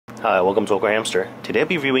Hi, welcome to Awkward Hamster. Today I'll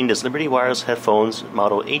be reviewing this Liberty Wireless headphones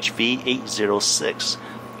model HV-806.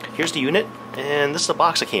 Here's the unit, and this is the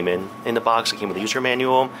box it came in. In the box it came with a user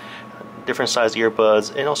manual, different sized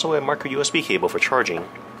earbuds, and also a micro USB cable for charging.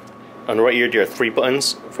 On the right ear there are 3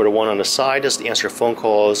 buttons. For the one on the side is to answer phone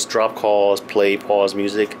calls, drop calls, play, pause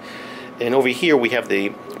music. And over here we have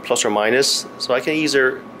the plus or minus, so I can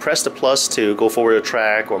either press the plus to go forward a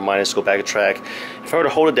track or minus to go back a track. If I were to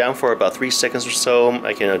hold it down for about 3 seconds or so,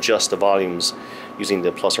 I can adjust the volumes using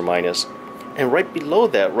the plus or minus. And right below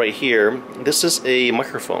that, right here, this is a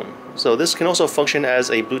microphone. So this can also function as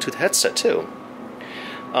a Bluetooth headset too.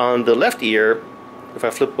 On the left ear, if I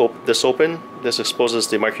flip this open, this exposes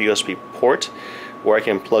the micro USB port where I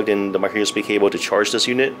can plug in the micro USB cable to charge this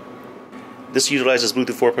unit. This utilizes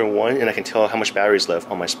Bluetooth 4.1 and I can tell how much battery is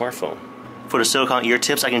left on my smartphone. For the silicone ear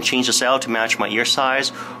tips, I can change this out to match my ear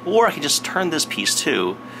size, or I can just turn this piece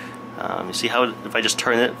too. You see how if I just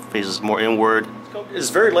turn it, it faces more inward. It's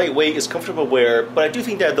very lightweight, it's comfortable to wear, but I do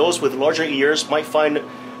think that those with larger ears might find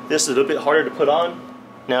this a little bit harder to put on.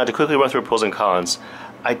 Now to quickly run through pros and cons,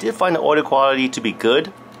 I did find the audio quality to be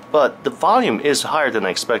good, but the volume is higher than I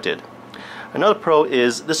expected. Another pro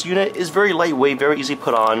is this unit is very lightweight, very easy to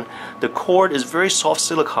put on. The cord is very soft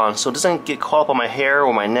silicone, so it doesn't get caught up on my hair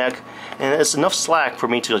or my neck, and it's enough slack for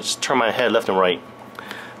me to just turn my head left and right.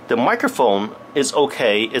 The microphone is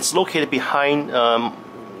okay. It's located behind,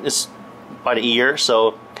 it's by the ear,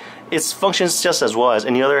 so it functions just as well as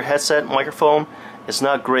any other headset microphone. It's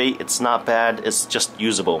not great, it's not bad, it's just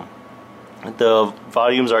usable. The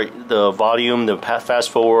volumes are the fast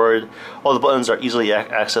forward, all the buttons are easily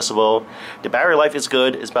accessible. The battery life is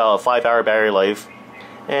good, it's about a 5-hour battery life.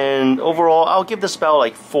 And overall, I'll give this about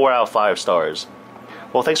like 4 out of 5 stars.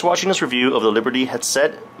 Well, thanks for watching this review of the Liberty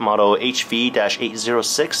headset model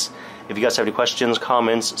HV-806. If you guys have any questions,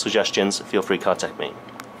 comments, suggestions, feel free to contact me.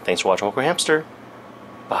 Thanks for watching Awkward Hamster.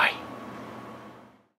 Bye.